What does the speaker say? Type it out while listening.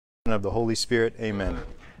And of the Holy Spirit. Amen.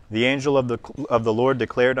 The angel of the Lord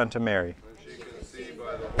declared unto Mary, she conceived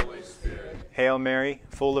by the Holy Spirit. Hail Mary,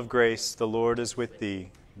 full of grace, the Lord is with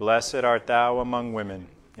thee. Blessed art thou among women,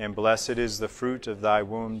 and blessed is the fruit of thy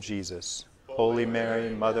womb, Jesus. Holy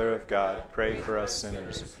Mary, Mother of God, pray for us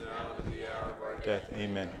sinners, now and in the hour of our death.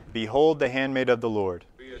 Amen. Behold the handmaid of the Lord.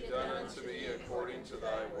 Be it done unto me according to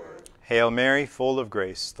thy word. Hail Mary, full of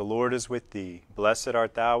grace, the Lord is with thee. Blessed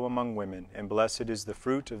art thou among women, and blessed is the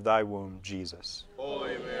fruit of thy womb, Jesus.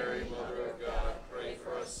 Holy Mary, Mother of God, pray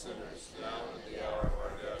for us sinners, now and in the hour of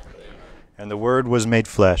our death. Amen. And the Word was made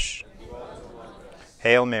flesh.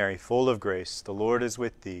 Hail Mary, full of grace, the Lord is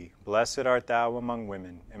with thee. Blessed art thou among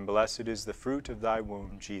women, and blessed is the fruit of thy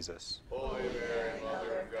womb, Jesus. Holy Mary,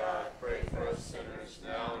 Mother of God, pray for us sinners,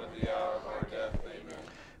 now and in the hour of our death. Amen.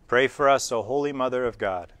 Pray for us, O Holy Mother of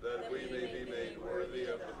God. That we may be made worthy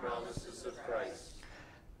of the promises of Christ.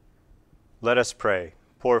 Let us pray.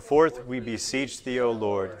 Pour forth, we beseech thee, O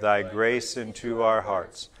Lord, thy grace into our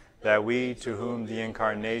hearts, that we, to whom the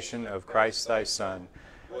incarnation of Christ thy Son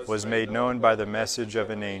was made known by the message of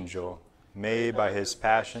an angel, may by his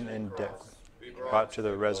passion and death be brought to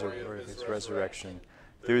the resurrection,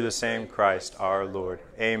 through the same Christ our Lord.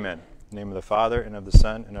 Amen. In the name of the Father, and of the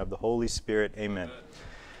Son, and of the Holy Spirit. Amen.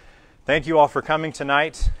 Thank you all for coming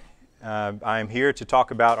tonight. I am here to talk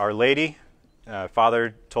about Our Lady.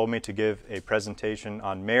 Father told me to give a presentation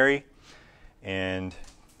on Mary, and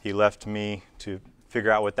he left me to figure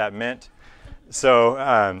out what that meant. So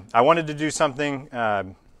I wanted to do something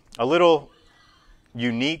a little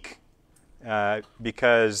unique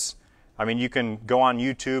because, I mean, you can go on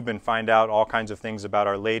YouTube and find out all kinds of things about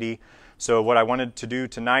Our Lady. So what I wanted to do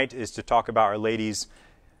tonight is to talk about Our Lady's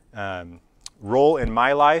role in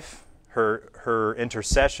my life, her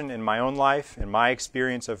intercession in my own life, and my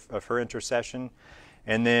experience of her intercession.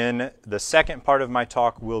 And then the second part of my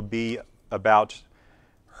talk will be about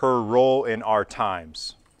her role in our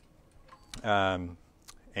times. And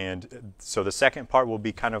so the second part will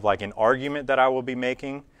be kind of like an argument that I will be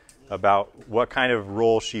making about what kind of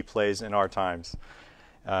role she plays in our times.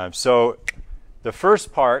 So the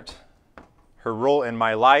first part, her role in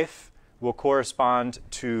my life, will correspond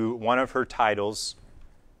to one of her titles,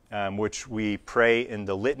 which we pray in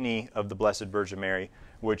the Litany of the Blessed Virgin Mary,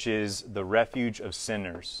 which is the refuge of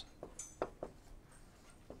sinners.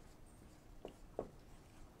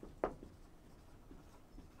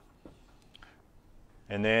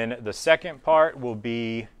 And then the second part will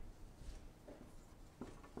be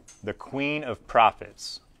the Queen of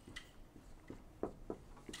Prophets.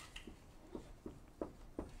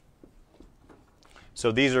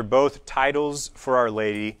 So these are both titles for Our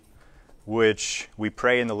Lady, which we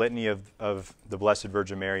pray in the Litany of the Blessed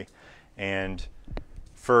Virgin Mary. And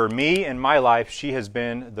for me in my life, she has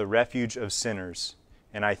been the refuge of sinners.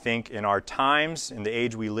 And I think in our times, in the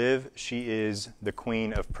age we live, she is the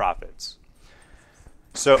Queen of Prophets.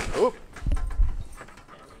 So,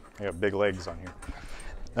 I got big legs on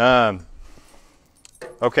here.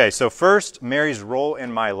 Okay, so first, Mary's role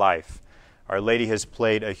in my life. Our Lady has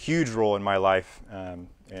played a huge role in my life,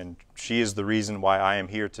 and she is the reason why I am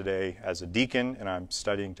here today as a deacon, and I'm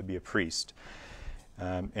studying to be a priest.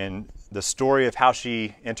 And the story of how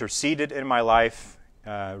she interceded in my life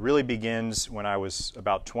really begins when I was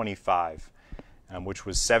about 25, which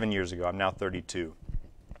was 7 years ago. I'm now 32.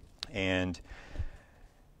 And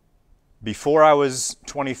before I was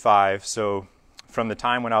 25, so from the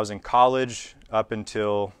time when I was in college up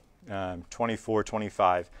until 24,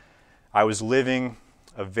 25, I was living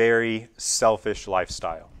a very selfish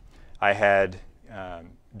lifestyle. I had,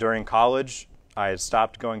 during college, I had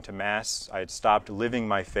stopped going to Mass. I had stopped living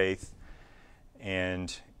my faith.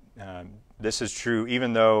 And this is true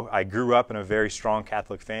even though I grew up in a very strong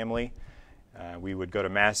Catholic family. We would go to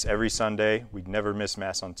Mass every Sunday. We'd never miss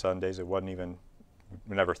Mass on Sundays.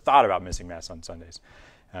 We never thought about missing Mass on Sundays.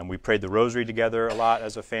 We prayed the Rosary together a lot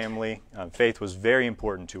as a family. Faith was very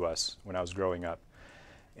important to us when I was growing up.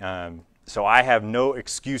 So I have no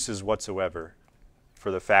excuses whatsoever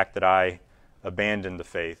for the fact that I abandoned the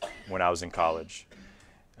faith when I was in college.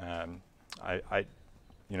 I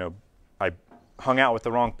hung out with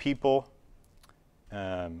the wrong people,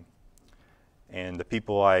 and the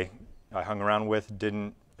people I hung around with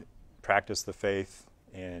didn't practice the faith,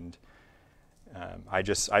 and I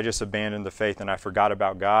just abandoned the faith, and I forgot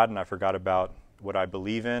about God, and I forgot about what I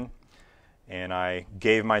believe in, and I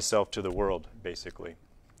gave myself to the world, basically.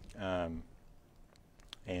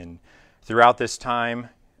 And throughout this time,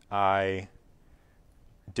 I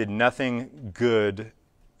did nothing good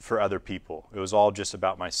for other people. It was all just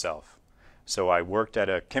about myself. So I worked at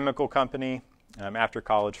a chemical company after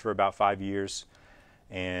college for about 5 years,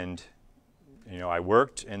 And, I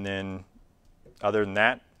worked, and then other than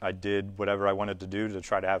that, I did whatever I wanted to do to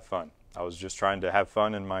try to have fun. I was just trying to have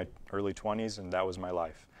fun in my early 20s, and that was my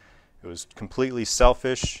life. It was completely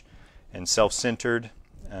selfish and self-centered.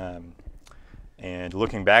 And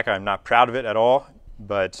looking back, I'm not proud of it at all,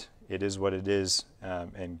 but it is what it is,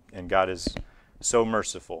 and God is so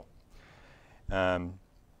merciful.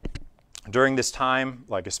 During this time,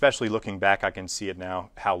 especially looking back, I can see it now,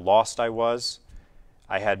 how lost I was.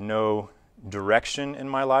 I had no direction in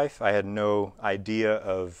my life. I had no idea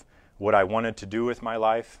of what I wanted to do with my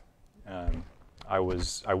life. I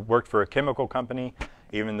worked for a chemical company,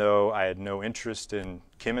 even though I had no interest in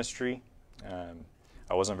chemistry.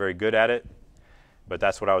 I wasn't very good at it, but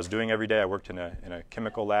that's what I was doing every day. I worked in a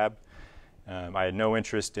chemical lab. I had no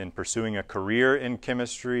interest in pursuing a career in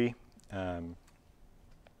chemistry, and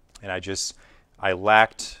I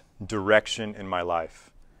lacked direction in my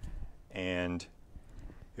life. And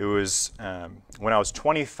it was when I was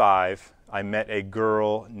 25, I met a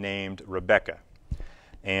girl named Rebecca.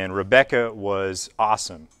 And Rebecca was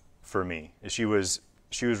awesome for me. She was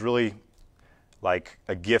really like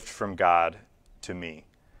a gift from God to me,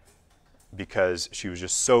 because she was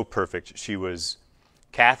just so perfect. She was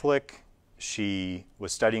Catholic. She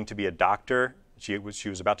was studying to be a doctor. She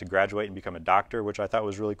was about to graduate and become a doctor, which I thought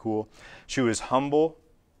was really cool. She was humble.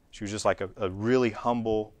 She was just like a really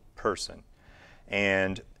humble person.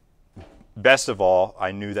 And best of all,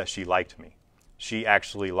 I knew that she liked me. She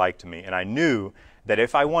actually liked me. And I knew that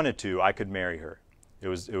if I wanted to, I could marry her. It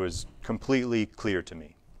was completely clear to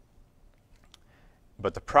me.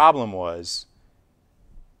 But the problem was,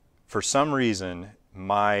 for some reason,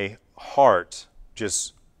 my heart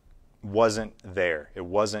just wasn't there. It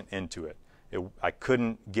wasn't into it. I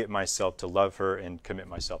couldn't get myself to love her and commit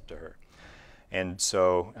myself to her. And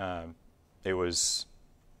so it was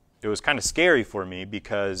kind of scary for me,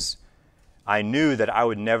 because I knew that I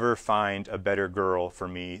would never find a better girl for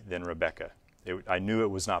me than Rebecca. I knew it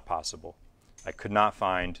was not possible. I could not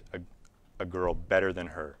find a girl better than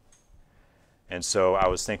her. And so I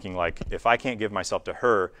was thinking, if I can't give myself to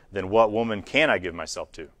her, then what woman can I give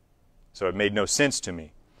myself to? So it made no sense to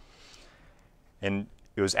me. And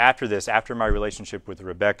it was after my relationship with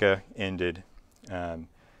Rebecca ended,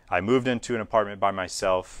 I moved into an apartment by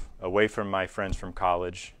myself, away from my friends from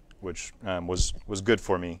college, which was good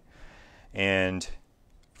for me. And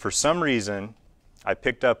for some reason, I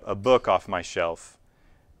picked up a book off my shelf,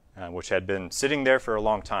 which had been sitting there for a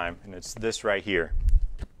long time, and it's this right here.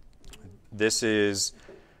 This is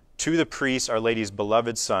To the Priests, Our Lady's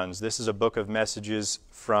Beloved Sons. This is a book of messages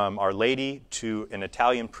from Our Lady to an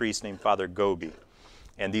Italian priest named Father Gobi.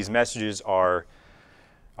 And these messages are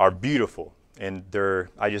beautiful, and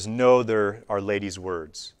I just know they're Our Lady's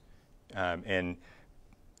words. And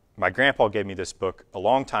my grandpa gave me this book a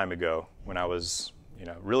long time ago when I was,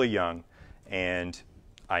 really young, and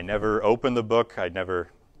I never opened the book. I never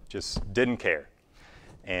just didn't care.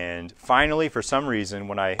 And finally, for some reason,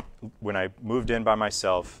 when I moved in by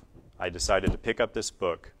myself, I decided to pick up this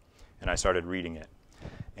book, and I started reading it.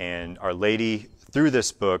 And Our Lady, through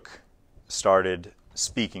this book, started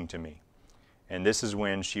speaking to me. And this is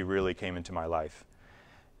when she really came into my life.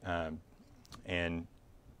 And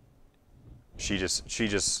she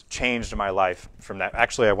just changed my life from that.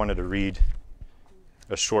 Actually, I wanted to read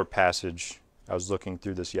a short passage. I was looking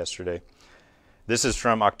through this yesterday. This is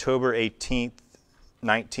from October 18th,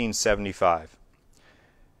 1975.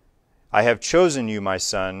 I have chosen you, my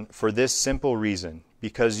son, for this simple reason,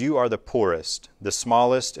 because you are the poorest, the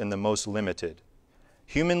smallest, and the most limited.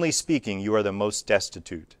 Humanly speaking, you are the most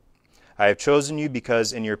destitute. I have chosen you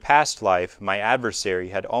because in your past life, my adversary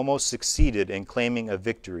had almost succeeded in claiming a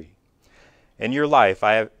victory. In your life,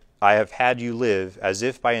 I have had you live, as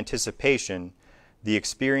if by anticipation, the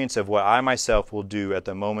experience of what I myself will do at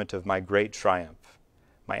the moment of my great triumph.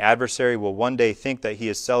 My adversary will one day think that he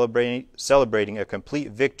is celebrating a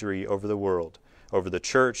complete victory over the world, over the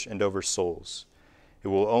church, and over souls. It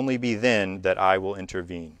will only be then that I will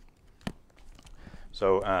intervene.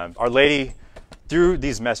 So Our Lady, through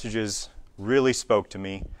these messages, really spoke to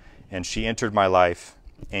me, and she entered my life.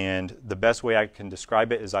 And the best way I can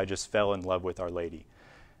describe it is I just fell in love with Our Lady.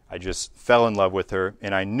 I just fell in love with her,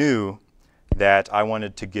 and I knew that I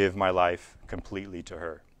wanted to give my life completely to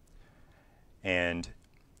her. And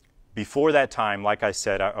before that time, like I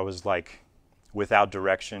said, I was without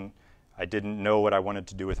direction. I didn't know what I wanted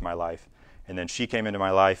to do with my life. And then she came into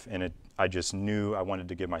my life, and I just knew I wanted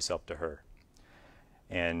to give myself to her.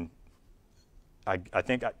 And I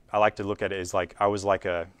think I like to look at it as I was like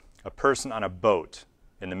a person on a boat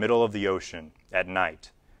in the middle of the ocean at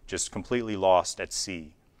night, just completely lost at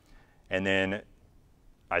sea. And then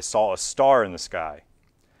I saw a star in the sky.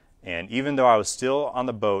 And even though I was still on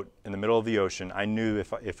the boat in the middle of the ocean, I knew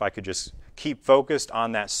if I could just keep focused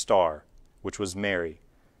on that star, which was Mary,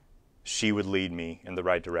 she would lead me in the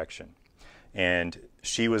right direction. And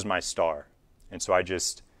she was my star. And so I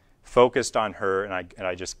just focused on her, and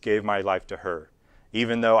I just gave my life to her.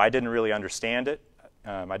 Even though I didn't really understand it,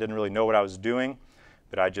 I didn't really know what I was doing,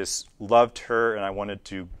 but I just loved her, and I wanted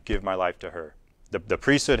to give my life to her. The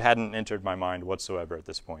priesthood hadn't entered my mind whatsoever at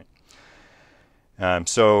this point.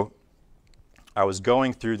 So I was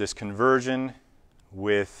going through this conversion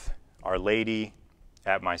with Our Lady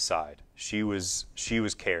at my side. She was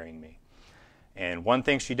carrying me. And one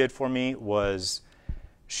thing she did for me was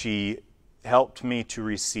she helped me to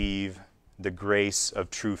receive the grace of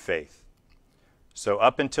true faith. So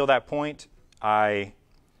up until that point, I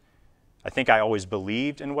think I always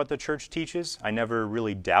believed in what the church teaches. I never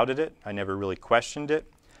really doubted it. I never really questioned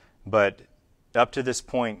it. But up to this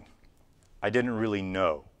point, I didn't really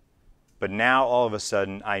know. But now, all of a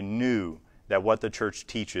sudden, I knew that what the church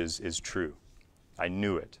teaches is true. I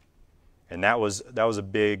knew it. And that was a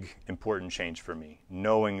big, important change for me,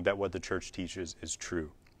 knowing that what the church teaches is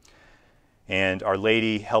true. And Our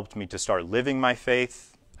Lady helped me to start living my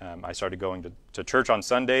faith. I started going to church on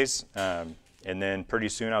Sundays. And then pretty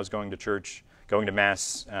soon I was going to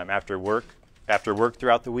Mass after work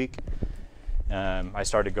throughout the week. I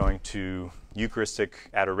started going to Eucharistic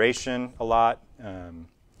adoration a lot,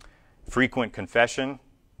 frequent confession.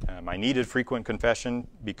 I needed frequent confession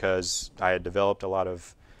because I had developed a lot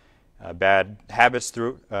of bad habits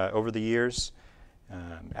over the years.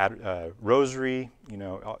 Rosary,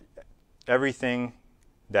 everything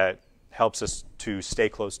that helps us to stay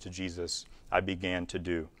close to Jesus, I began to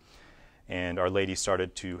do. And Our Lady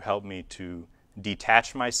started to help me to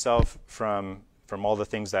detach myself from all the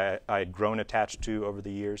things that I had grown attached to over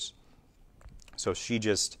the years. So she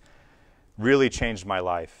just really changed my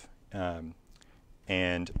life.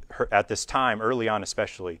 And at this time, early on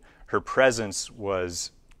especially, her presence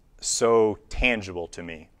was so tangible to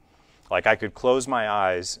me. Like I could close my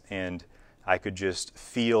eyes and I could just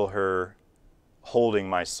feel her holding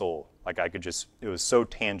my soul. Like it was so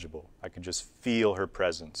tangible. I could just feel her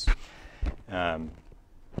presence. And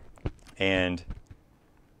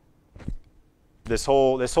this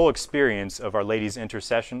whole experience of Our Lady's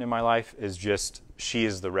intercession in my life is just, she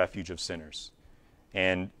is the refuge of sinners.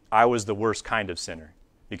 And I was the worst kind of sinner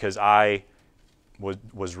because I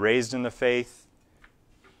was raised in the faith.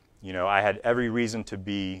 I had every reason to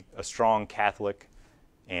be a strong Catholic,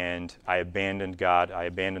 and I abandoned God. I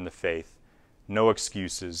abandoned the faith. No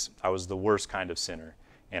excuses. I was the worst kind of sinner.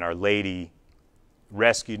 And Our Lady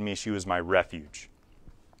rescued me. She was my refuge.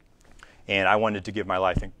 And I wanted to give my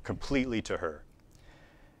life completely to her.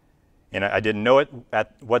 And I didn't know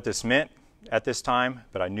what this meant at this time,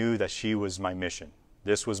 but I knew that she was my mission.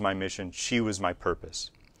 This was my mission. She was my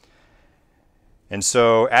purpose. And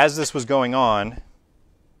so as this was going on,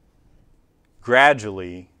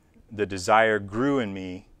 gradually the desire grew in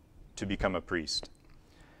me to become a priest.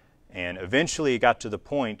 And eventually it got to the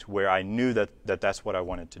point where I knew that that's what I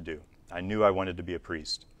wanted to do. I knew I wanted to be a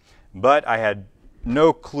priest. But I had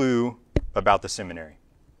no clue about the seminary.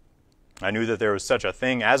 I knew that there was such a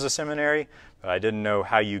thing as a seminary, but I didn't know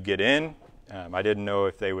how you get in. I didn't know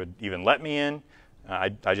if they would even let me in.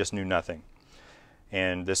 I just knew nothing.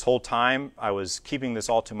 And this whole time, I was keeping this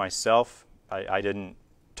all to myself. I didn't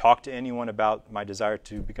talk to anyone about my desire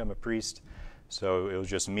to become a priest. So it was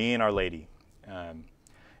just me and Our Lady. And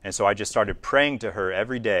so I just started praying to her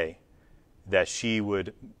every day that she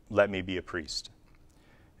would let me be a priest.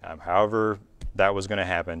 However that was going to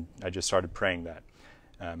happen, I just started praying that.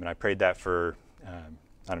 And I prayed that for,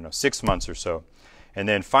 6 months or so. And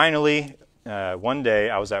then finally, one day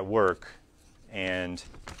I was at work, and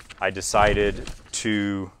I decided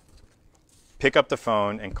to pick up the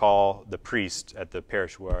phone and call the priest at the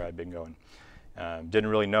parish where I'd been going. Didn't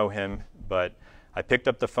really know him, but I picked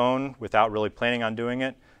up the phone without really planning on doing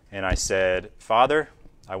it, and I said, "Father,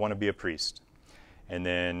 I want to be a priest." And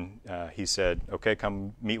then he said, "Okay,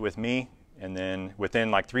 come meet with me." And then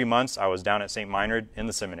within 3 months, I was down at St. Meinrad in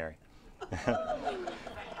the seminary.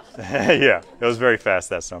 Yeah, it was very fast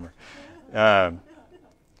that summer.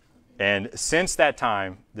 And since that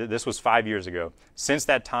time, this was 5 years ago, since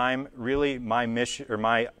that time, really my mission, or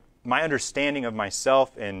my understanding of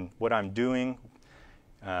myself and what I'm doing,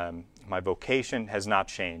 my vocation has not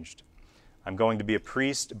changed. I'm going to be a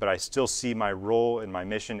priest, but I still see my role and my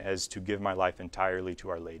mission as to give my life entirely to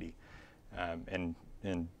Our Lady. And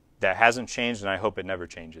that hasn't changed, and I hope it never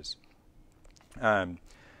changes.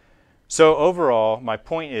 So overall, my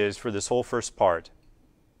point is, for this whole first part,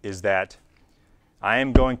 is that I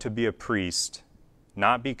am going to be a priest,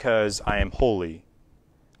 not because I am holy,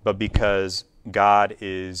 but because God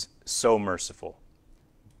is so merciful.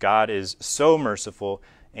 God is so merciful,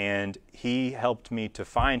 and he helped me to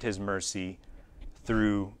find his mercy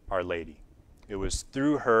through Our Lady. It was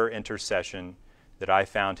through her intercession that I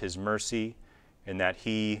found his mercy, and that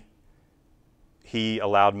he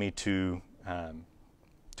allowed me to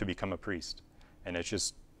become a priest. And it's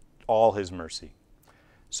just all his mercy.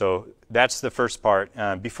 So that's the first part.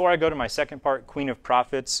 Before I go to my second part, Queen of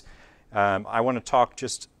Prophets, I want to talk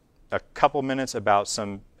just a couple minutes about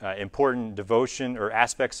some important devotion or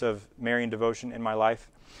aspects of Marian devotion in my life.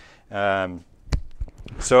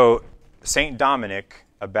 So St. Dominic,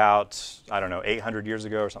 about, 800 years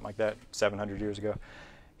ago or something like that, 700 years ago,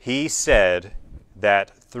 he said that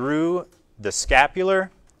through the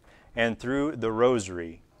scapular and through the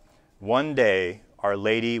rosary, one day Our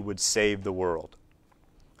Lady would save the world.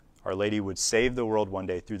 Our Lady would save the world one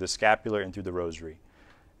day through the scapular and through the rosary.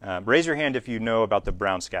 Raise your hand if you know about the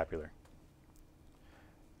brown scapular.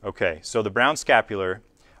 Okay, so the brown scapular,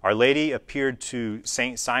 Our Lady appeared to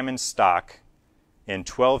St. Simon Stock in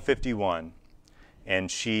 1251,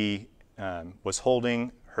 and she was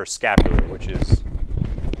holding her scapular, which is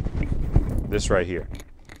this right here.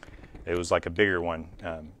 It was like a bigger one,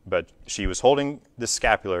 but she was holding the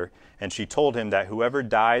scapular, and she told him that whoever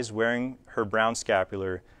dies wearing her brown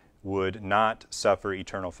scapular would not suffer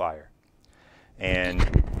eternal fire. And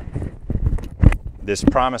this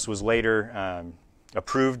promise was later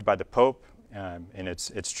approved by the Pope, and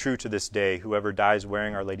it's true to this day. Whoever dies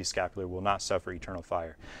wearing Our Lady's scapular will not suffer eternal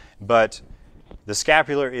fire. But the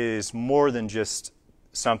scapular is more than just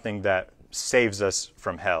something that saves us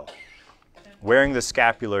from hell. Wearing the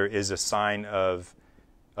scapular is a sign of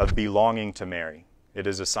belonging to Mary. It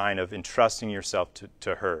is a sign of entrusting yourself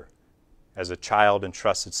to her, as a child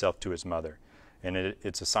entrusts itself to its mother. And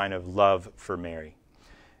it's a sign of love for Mary.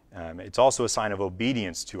 It's also a sign of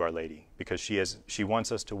obedience to Our Lady, because she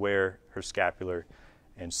wants us to wear her scapular,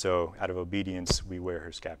 and so out of obedience we wear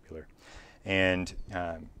her scapular. And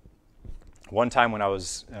one time when I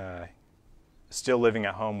was still living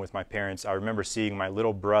at home with my parents, I remember seeing my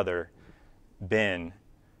little brother, Ben,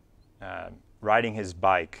 riding his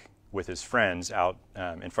bike with his friends out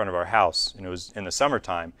in front of our house, and it was in the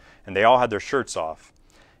summertime, and they all had their shirts off.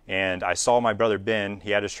 And I saw my brother Ben,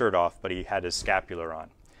 he had his shirt off, but he had his scapular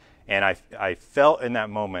on. And I felt in that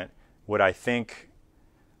moment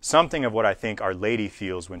something of what I think Our Lady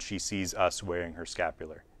feels when she sees us wearing her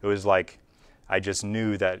scapular. It was like I just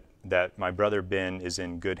knew that my brother Ben is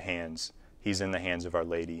in good hands. He's in the hands of Our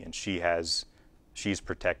Lady, and she's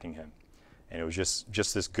protecting him. And it was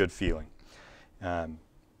just this good feeling.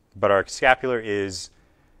 But our scapular is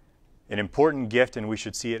an important gift, and we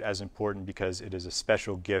should see it as important because it is a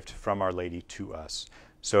special gift from Our Lady to us.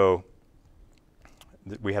 So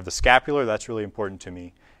we have the scapular, that's really important to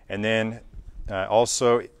me. And then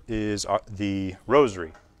also is the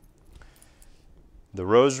rosary. The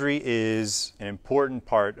rosary is an important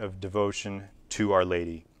part of devotion to Our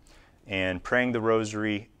Lady. And praying the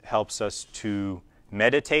rosary helps us to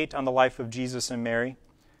meditate on the life of Jesus and Mary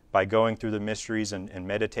by going through the mysteries and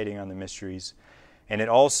meditating on the mysteries. And it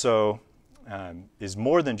also is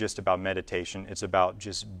more than just about meditation. It's about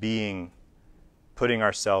just putting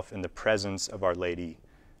ourselves in the presence of Our Lady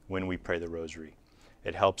when we pray the rosary.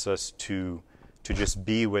 It helps us to just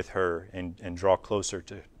be with her and draw closer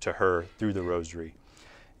to her through the rosary.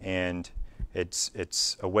 And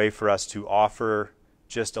it's a way for us to offer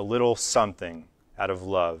just a little something out of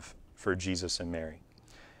love for Jesus and Mary.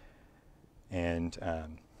 And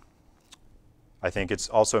I think it's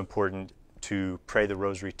also important to pray the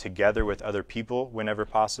rosary together with other people whenever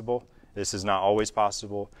possible. This is not always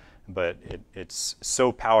possible, but it's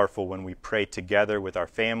so powerful when we pray together with our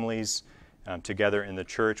families, together in the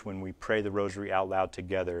church, when we pray the rosary out loud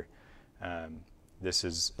together.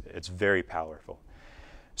 It's very powerful.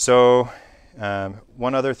 So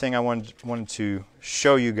one other thing I wanted to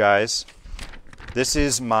show you guys. This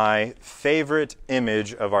is my favorite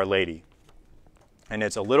image of Our Lady. And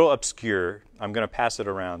it's a little obscure. I'm going to pass it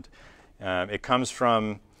around. It comes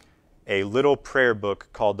from a little prayer book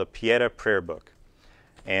called the Pieta Prayer Book.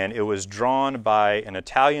 And it was drawn by an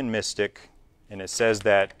Italian mystic, and it says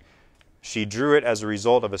that she drew it as a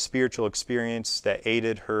result of a spiritual experience that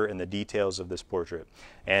aided her in the details of this portrait.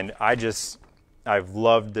 And I've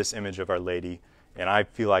loved this image of Our Lady, and I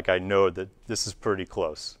feel like I know that this is pretty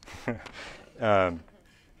close. And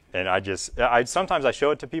sometimes I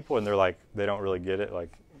show it to people, and they're like, they don't really get it,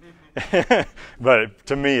 like. But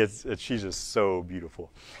to me, she's just so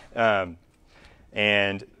beautiful.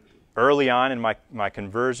 And early on in my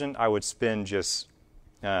conversion, I would spend just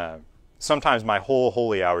sometimes my whole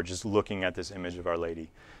holy hour just looking at this image of Our Lady.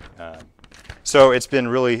 So it's been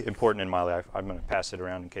really important in my life. I'm going to pass it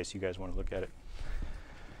around in case you guys want to look at it.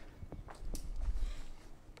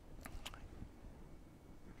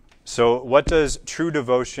 So what does true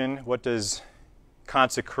devotion, what does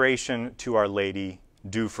consecration to Our Lady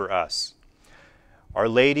do for us? Our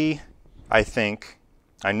Lady,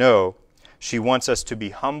 I know, she wants us to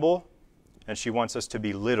be humble, and she wants us to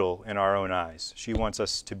be little in our own eyes. She wants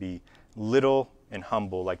us to be little and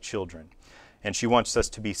humble like children. And she wants us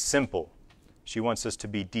to be simple. She wants us to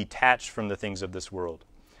be detached from the things of this world.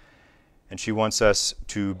 And she wants us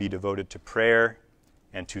to be devoted to prayer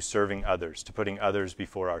and to serving others, to putting others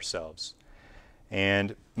before ourselves.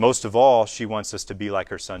 And most of all, she wants us to be like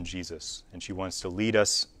her Son Jesus, and she wants to lead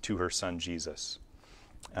us to her Son Jesus.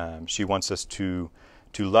 She wants us to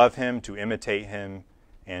love him, to imitate him,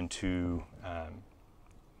 and to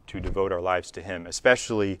devote our lives to him,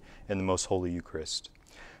 especially in the most holy Eucharist.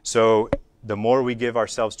 So the more we give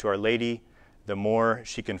ourselves to Our Lady, the more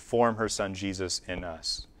she can form her Son Jesus in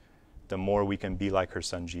us. The more we can be like her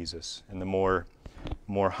Son Jesus, and the more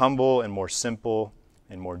humble and more simple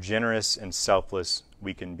and more generous and selfless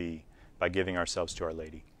we can be by giving ourselves to Our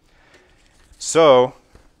Lady. So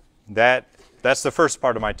that's the first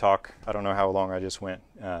part of my talk. I don't know how long I just went,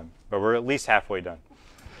 but we're at least halfway done.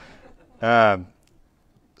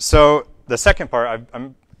 So the second part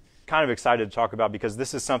I'm kind of excited to talk about, because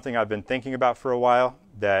this is something I've been thinking about for a while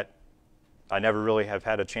that I never really have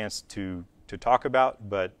had a chance to talk about,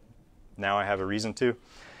 but now I have a reason to.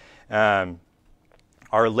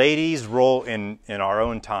 Our Lady's role in our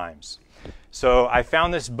own times. So I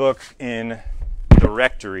found this book in the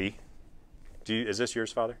rectory. Is this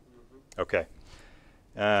yours, Father? Okay.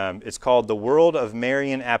 It's called The World of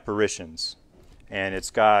Marian Apparitions. And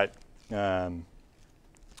it's got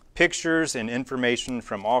pictures and information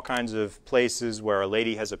from all kinds of places where Our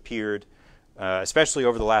Lady has appeared, especially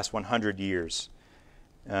over the last 100 years.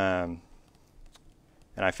 And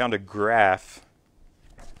I found a graph.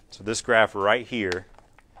 So this graph right here,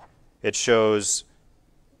 it shows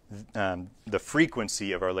the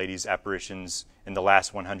frequency of Our Lady's apparitions in the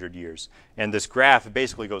last 100 years. And this graph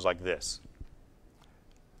basically goes like this.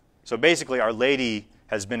 So basically, Our Lady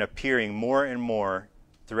has been appearing more and more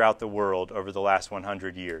throughout the world over the last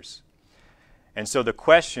 100 years. And so the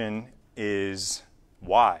question is,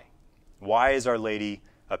 why? Why is Our Lady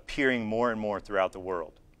appearing more and more throughout the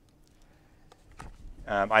world?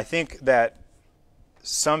 I think that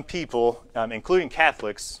some people, including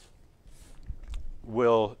Catholics,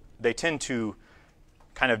 they tend to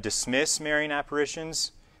kind of dismiss Marian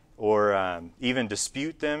apparitions, or even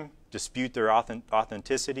dispute them, dispute their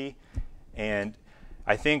authenticity. And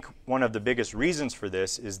I think one of the biggest reasons for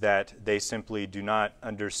this is that they simply do not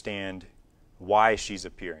understand why she's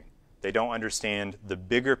appearing. They don't understand the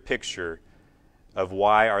bigger picture of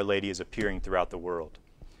why Our Lady is appearing throughout the world.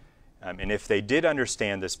 And if they did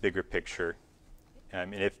understand this bigger picture,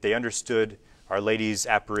 and if they understood Our Lady's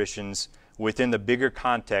apparitions within the bigger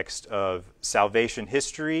context of salvation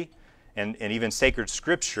history and even sacred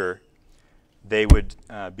scripture, they would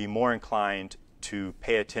be more inclined to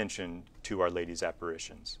pay attention to Our Lady's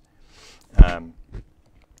apparitions.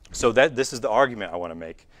 So this is the argument I want to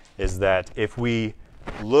make, is that if we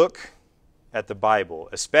look at the Bible,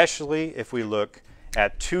 especially if we look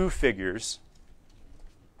at two figures,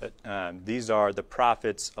 these are the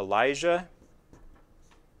prophets Elijah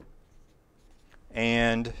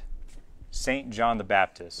and St. John the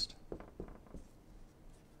Baptist.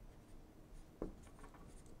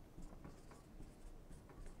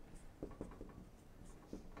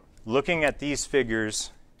 Looking at these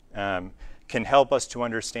figures can help us to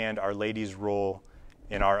understand Our Lady's role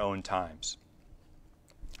in our own times.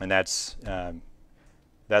 And that's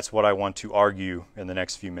what I want to argue in the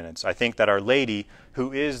next few minutes. I think that Our Lady,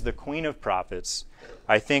 who is the Queen of Prophets,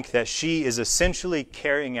 I think that she is essentially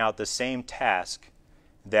carrying out the same task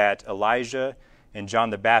that Elijah and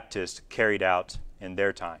John the Baptist carried out in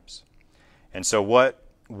their times. And so what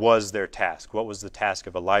was their task? What was the task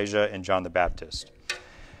of Elijah and John the Baptist?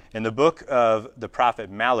 In the book of the prophet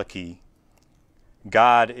Malachi,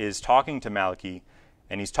 God is talking to Malachi,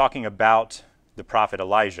 and he's talking about the prophet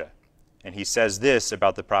Elijah. And he says this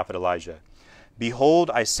about the prophet Elijah: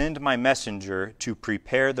 "Behold, I send my messenger to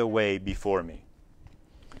prepare the way before me."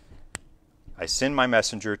 I send my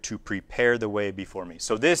messenger to prepare the way before me.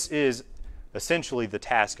 So this is essentially the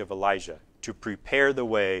task of Elijah, to prepare the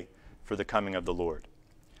way for the coming of the Lord.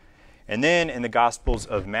 And then in the Gospels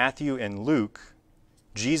of Matthew and Luke,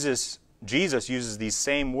 Jesus uses these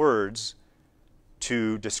same words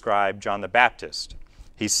to describe John the Baptist.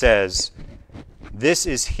 He says, This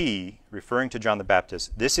is he, referring to John the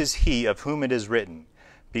Baptist, this is he of whom it is written,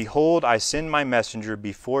 Behold, I send my messenger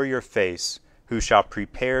before your face, who shall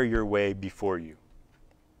prepare your way before you.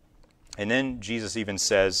 And then Jesus even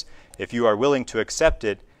says, if you are willing to accept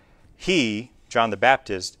it, he, John the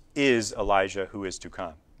Baptist, is Elijah who is to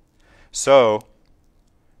come. So,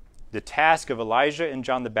 the task of Elijah and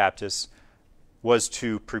John the Baptist was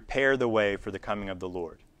to prepare the way for the coming of the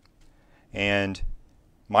Lord. And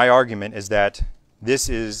my argument is that this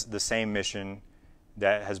is the same mission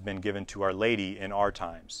that has been given to Our Lady in our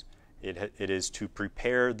times. It is to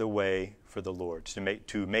prepare the way for the Lord,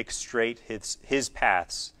 to make straight his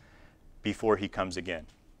paths before he comes again.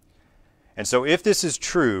 And so if this is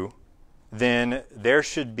true, then there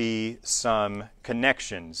should be some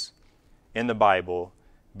connections in the Bible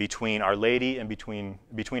between Our Lady and between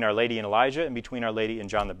Our Lady and Elijah and between Our Lady and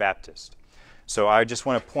John the Baptist. So I just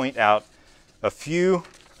want to point out a few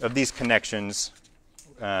of these connections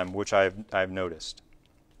which I've noticed.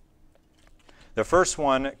 The first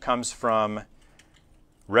one comes from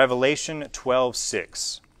Revelation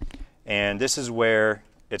 12:6, and this is where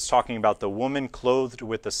it's talking about the woman clothed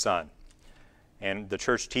with the sun. And the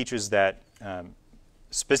church teaches that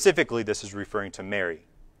specifically this is referring to Mary.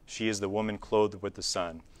 She is the woman clothed with the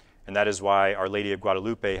sun, and that is why Our Lady of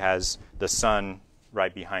Guadalupe has the sun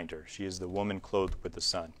right behind her. She is the woman clothed with the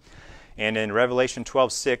sun. And in Revelation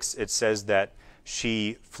 12:6, it says that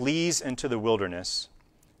she flees into the wilderness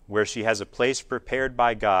where she has a place prepared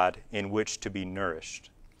by God in which to be nourished.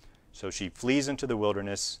 So she flees into the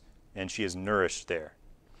wilderness and she is nourished there.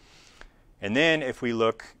 And then if we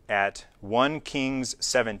look at 1 Kings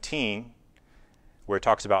 17, where it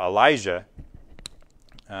talks about Elijah,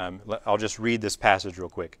 I'll just read this passage real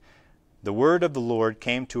quick. The word of the Lord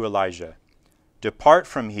came to Elijah, Depart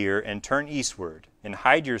from here and turn eastward, and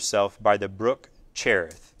hide yourself by the brook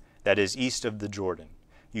Cherith, that is east of the Jordan.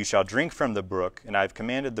 You shall drink from the brook, and I have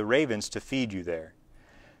commanded the ravens to feed you there.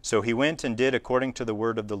 So he went and did according to the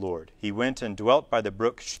word of the Lord. He went and dwelt by the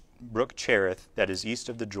brook Cherith, that is east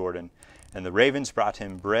of the Jordan, and the ravens brought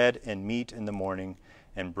him bread and meat in the morning,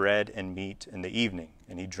 and bread and meat in the evening,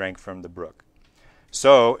 and he drank from the brook.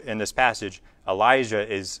 So, in this passage, Elijah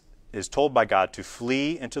is told by God to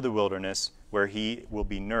flee into the wilderness where he will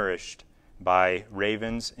be nourished by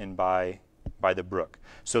ravens and by the brook.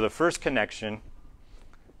 So the first connection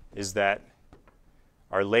is that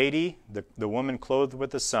Our Lady, the woman clothed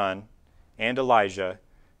with the sun, and Elijah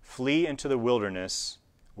flee into the wilderness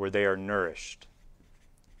where they are nourished.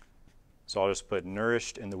 So I'll just put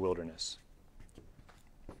nourished in the wilderness.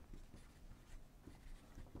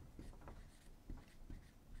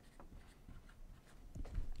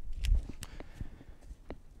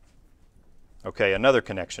 Okay, another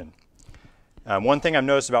connection. One thing I've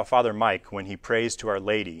noticed about Father Mike when he prays to Our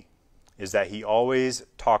Lady is that he always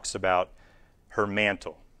talks about her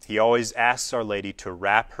mantle. He always asks Our Lady to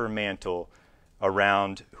wrap her mantle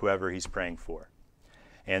around whoever he's praying for.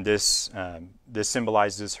 And this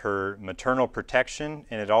symbolizes her maternal protection,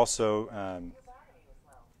 and it also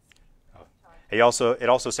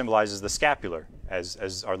symbolizes the scapular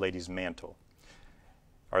as Our Lady's mantle.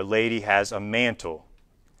 Our Lady has a mantle.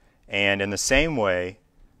 And in the same way,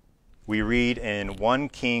 we read in 1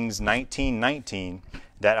 Kings 19:19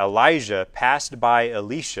 that Elijah passed by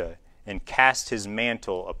Elisha and cast his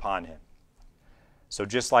mantle upon him. So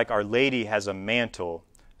just like Our Lady has a mantle,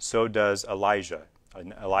 so does Elijah.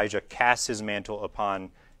 And Elijah casts his mantle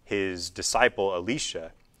upon his disciple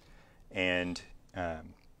Elisha. And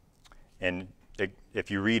if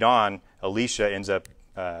you read on, Elisha ends up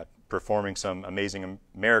performing some amazing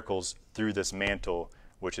miracles through this mantle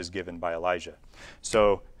which is given by Elijah.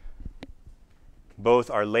 So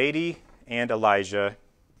both Our Lady and Elijah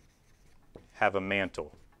have a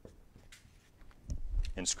mantle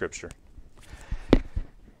in Scripture.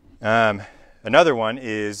 Another one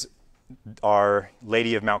is Our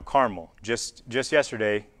Lady of Mount Carmel. Just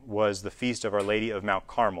yesterday was the feast of Our Lady of Mount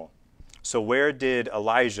Carmel. So where did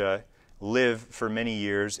Elijah live for many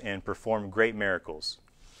years and perform great miracles?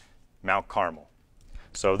 Mount Carmel.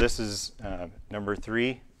 So this is number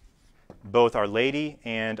 3. Both Our Lady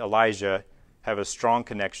and Elijah have a strong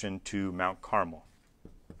connection to Mount Carmel.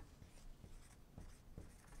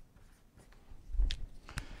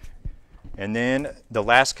 And then the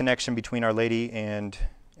last connection between Our Lady and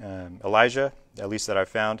Elijah, at least that I've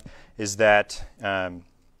found, is that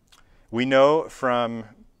we know from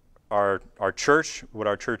our church, what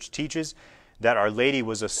our church teaches, that Our Lady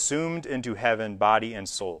was assumed into heaven, body and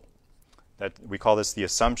soul. That we call this the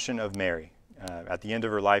Assumption of Mary. At the end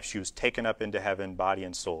of her life, she was taken up into heaven, body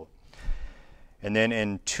and soul. And then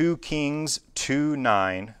in 2 Kings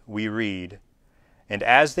 2:9, we read, And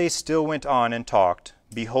as they still went on and talked,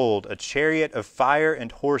 behold, a chariot of fire and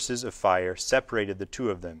horses of fire separated the two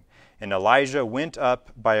of them. And Elijah went up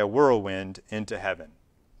by a whirlwind into heaven.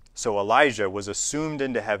 So Elijah was assumed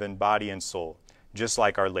into heaven, body and soul, just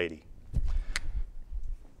like Our Lady.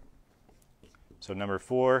 So number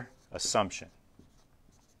 4, assumption.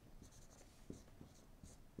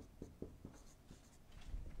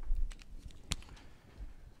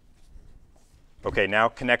 Okay, now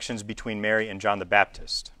connections between Mary and John the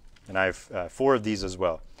Baptist. And I have 4 of these as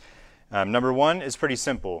well. Number 1 is pretty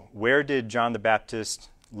simple. Where did John the Baptist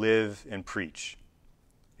live and preach?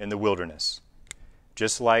 In the wilderness.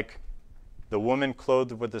 Just like the woman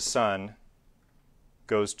clothed with the sun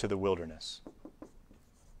goes to the wilderness.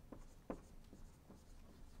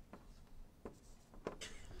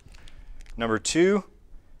 Number 2,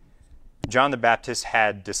 John the Baptist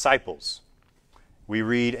had disciples. We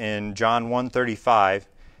read in John 1:35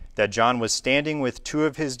 that John was standing with 2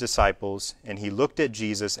 of his disciples, and he looked at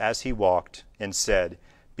Jesus as he walked and said,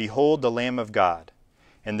 "Behold the Lamb of God."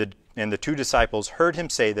 And the 2 disciples heard him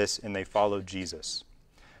say this, and they followed Jesus.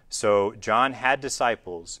 So John had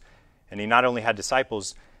disciples, and he not only had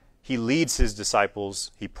disciples, he leads his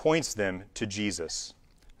disciples, he points them to Jesus.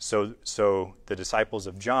 So the disciples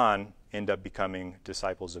of John end up becoming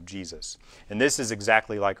disciples of Jesus. And this is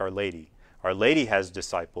exactly like Our Lady. Our Lady has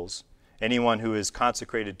disciples. Anyone who is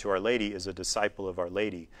consecrated to Our Lady is a disciple of Our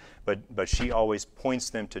Lady. But she always points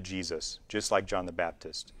them to Jesus, just like John the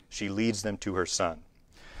Baptist. She leads them to her Son.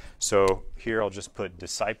 So here I'll just put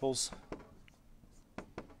disciples.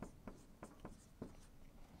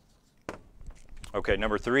 Okay,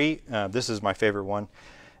 number 3, this is my favorite one.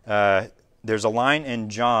 There's a line in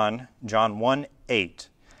John 1:8,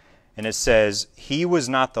 and it says, "He was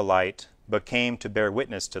not the light, but came to bear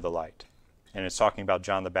witness to the light." And it's talking about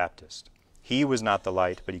John the Baptist. He was not the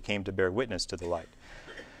light, but he came to bear witness to the light.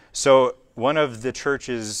 So one of the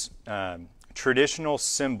church's traditional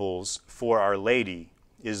symbols for Our Lady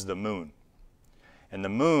is the moon. And the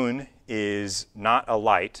moon is not a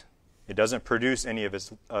light. It doesn't produce any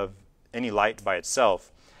light by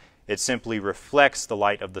itself. It simply reflects the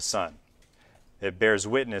light of the sun. It bears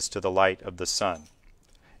witness to the light of the sun.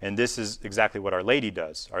 And this is exactly what Our Lady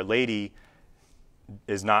does. Our Lady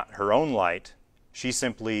is not her own light. She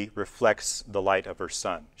simply reflects the light of her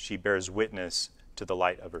Son. She bears witness to the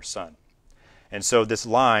light of her Son. And so this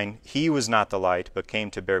line, "He was not the light, but came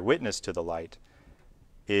to bear witness to the light,"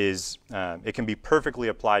 it can be perfectly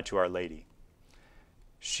applied to Our Lady.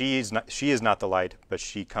 She is not the light, but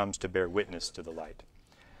she comes to bear witness to the light.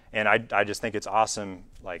 And I just think it's awesome.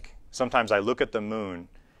 Like, sometimes I look at the moon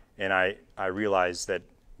and I realize that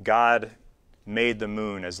God made the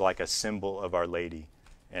moon as like a symbol of Our Lady,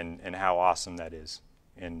 and how awesome that is.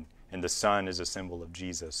 And the sun is a symbol of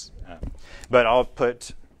Jesus. But I'll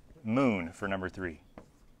put moon for number 3.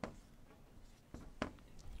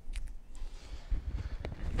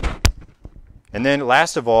 And then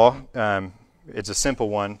last of all, it's a simple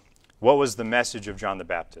one. What was the message of John the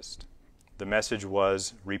Baptist? The message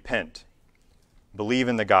was repent. Believe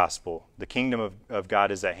in the gospel. The kingdom of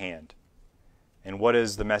God is at hand. And what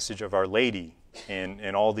is the message of Our Lady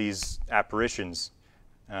in all these apparitions?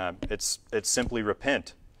 It's simply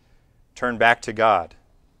repent. Turn back to God.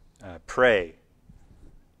 Pray.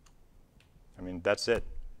 I mean, that's it.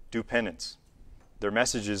 Do penance. Their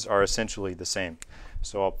messages are essentially the same.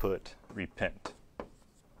 So I'll put repent.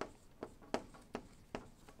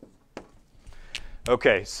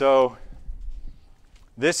 Okay, so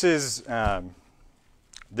this is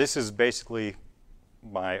basically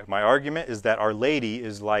my argument is that Our Lady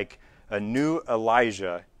is like a new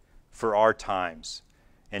Elijah for our times.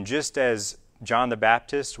 And just as John the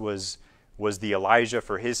Baptist was the Elijah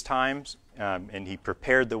for his times, and he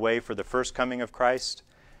prepared the way for the first coming of Christ,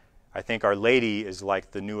 I think Our Lady is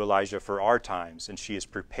like the new Elijah for our times, and she is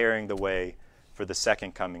preparing the way for the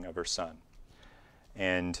second coming of her Son.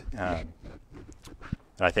 And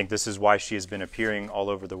I think this is why she has been appearing all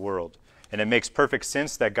over the world. And it makes perfect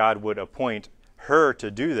sense that God would appoint her to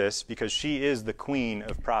do this, because she is the queen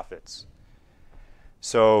of prophets.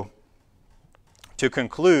 So, to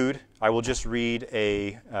conclude, I will just read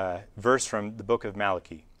a verse from the book of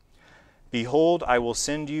Malachi. "Behold, I will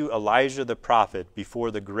send you Elijah the prophet before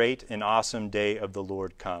the great and awesome day of the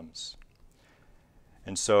Lord comes."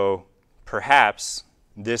 And so, perhaps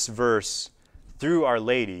this verse, through Our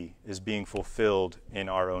Lady, is being fulfilled in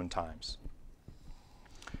our own times.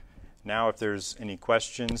 Now, if there's any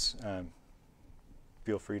questions,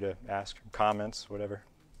 feel free to ask, comments, whatever.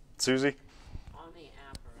 Susie? On the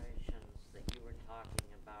apparitions that you were talking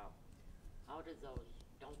about,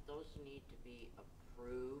 don't those need to be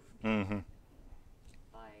approved? Mm-hmm.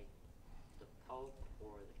 Pope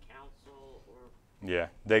or the council or? Yeah,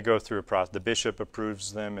 they go through a process. The bishop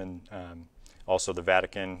approves them, and also the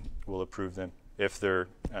Vatican will approve them if they're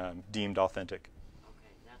deemed authentic.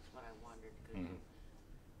 Okay, that's what I wondered, because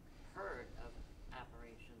I've heard of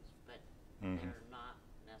apparitions, but they're not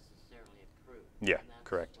necessarily approved. Yeah, And that's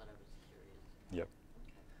correct. what I was curious. Yep.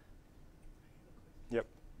 Okay. Yep.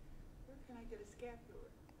 Where can I get a scapular?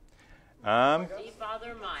 See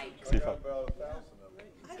Father Mike. See if I-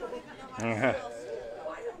 I don't even know how to spell it.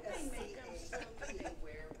 Why don't they make them so that they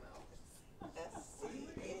wear well?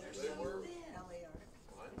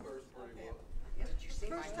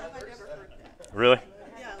 First time I'd ever heard that. Really?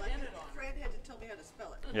 Yeah, like Fred had to tell me how to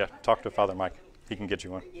spell it. Yeah, talk to Father Mike. He can get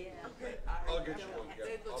you one. I'll get you one.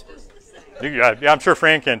 They look just the same. Yeah, I'm sure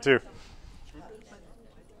Fran can too.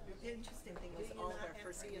 The interesting thing was all of our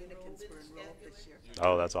first communicants were enrolled this year.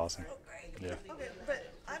 Oh, that's awesome. Yeah. Okay,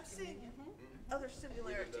 but I'm seeing other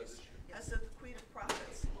similarities. As the Queen of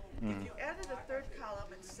Prophets, if you added a third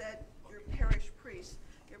column and said your parish priest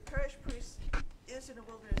is in a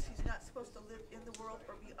wilderness. He's not supposed to live in the world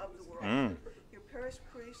or be of the world. Your parish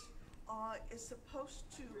priest is supposed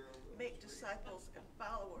to make disciples and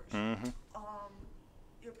followers.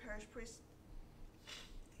 Your parish priest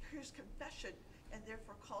hears confession and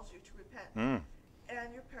therefore calls you to repent.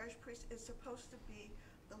 And your parish priest is supposed to be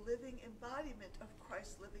the living embodiment of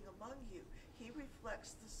Christ living among you. He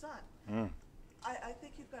reflects the Son. I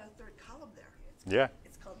think you've got a third column there. Yeah.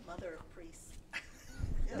 It's called Mother of Priests.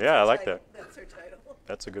 Yeah, I like that. That's her title.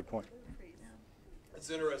 That's a good point. It's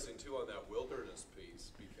interesting too on that wilderness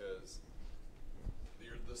piece because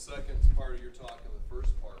the second part of your talk and the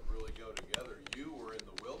first part really go together. You were in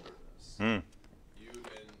the wilderness. You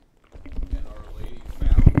and Our Lady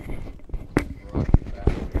found you. Brought you back.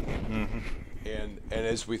 And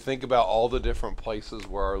as we think about all the different places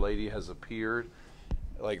where Our Lady has appeared,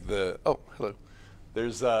 like hello.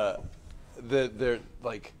 There's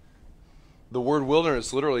like the word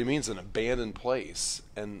wilderness literally means an abandoned place,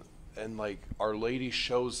 and like Our Lady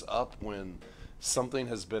shows up when something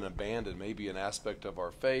has been abandoned, maybe an aspect of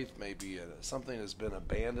our faith, maybe something has been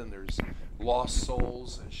abandoned. There's lost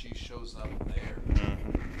souls, and she shows up there.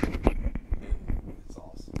 And it's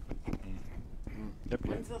awesome.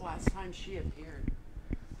 When's the last time she appeared?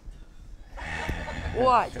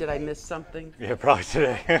 What? Did I miss something? Yeah, probably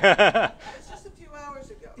today. It's just a few hours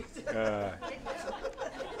ago.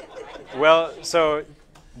 Well, so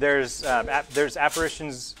there's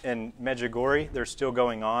apparitions in Medjugorje. They're still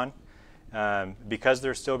going on. Because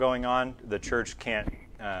they're still going on, the church can't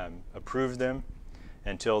approve them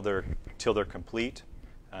until they're complete.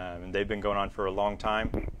 And they've been going on for a long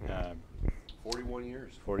time. 41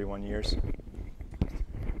 years. 41 years.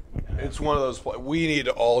 It's one of those. We need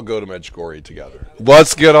to all go to Medjugorje together.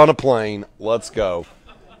 Let's get on a plane. Let's go.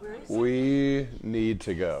 We need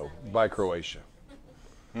to go by Croatia.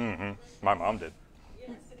 My mom did.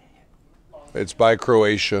 It's by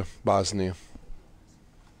Croatia, Bosnia.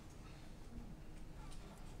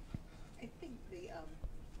 I think you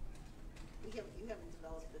haven't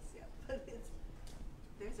developed this yet, but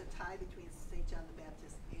there's a tie between St. John the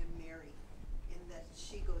Baptist and Mary in that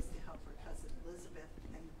she goes to help her cousin Elizabeth,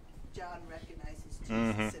 and John recognizes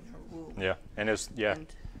Jesus in her womb. Yeah, and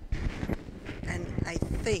And I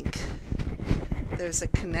think there's a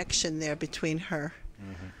connection there between her,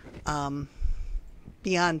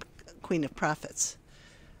 beyond Queen of Prophets,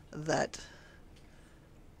 that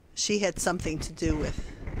she had something to do with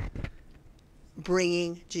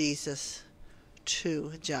bringing Jesus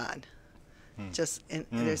to John. There's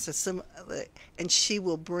and she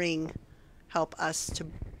will help us to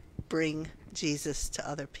bring Jesus to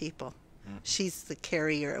other people. She's the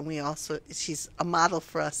carrier, and she's a model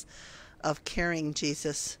for us of carrying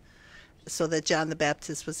Jesus, so that John the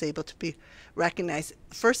Baptist was able to be recognized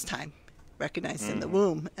in the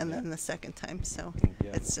womb, and then the second time. So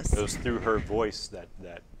it's just, it was through her voice that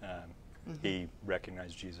he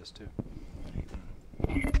recognized Jesus too.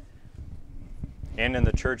 And in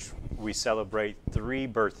the church, we celebrate 3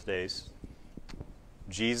 birthdays: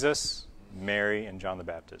 Jesus, Mary, and John the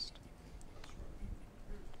Baptist.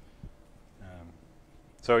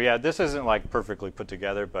 So yeah, this isn't like perfectly put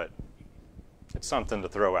together, but it's something to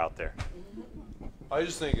throw out there. I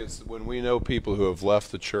just think it's when we know people who have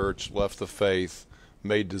left the church, left the faith,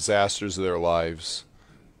 made disasters of their lives,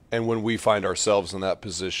 and when we find ourselves in that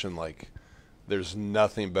position, like, there's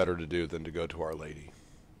nothing better to do than to go to Our Lady.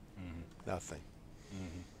 Nothing.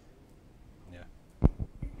 Yeah.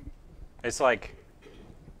 It's like,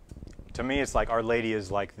 to me, it's like Our Lady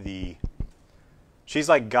is like she's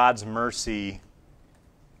like God's mercy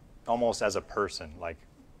almost as a person. Like,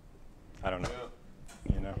 I don't know.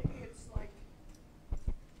 You know? it's like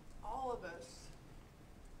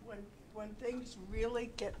things really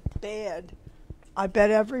get bad, I bet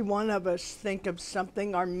every one of us think of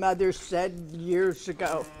something our mother said years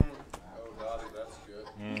ago. Oh, Dottie, that's good.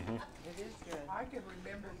 It is good. I can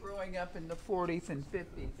remember growing up in the 40s and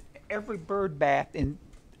 50s. Every bird bath,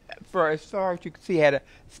 for as far as you could see, had a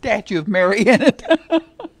statue of Mary in it.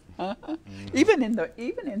 Even in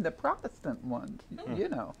the Protestant ones, you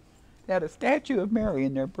know, they had a statue of Mary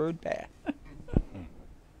in their bird bath.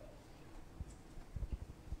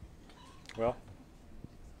 Well,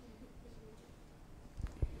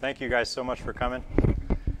 thank you guys so much for coming.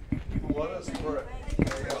 Let us pray.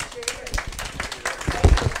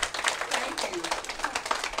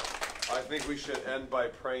 I think we should end by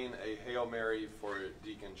praying a Hail Mary for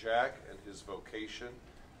Deacon Jack and his vocation,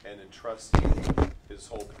 and entrusting his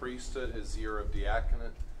whole priesthood, his year of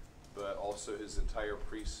diaconate, but also his entire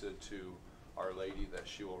priesthood to Our Lady, that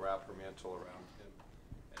she will wrap her mantle around him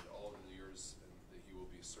and all the years that he will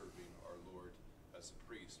be serving our Lord as a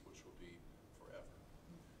priest, which will be forever.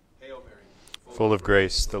 Hail Mary, Full of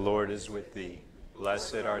grace, the Lord is with thee.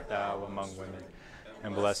 Blessed art thou among women,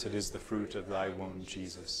 and blessed is the fruit of thy womb,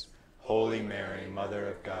 Jesus. Holy Mary, Mother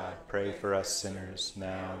of God, pray for us sinners,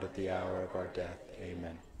 now and at the hour of our death.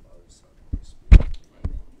 Amen.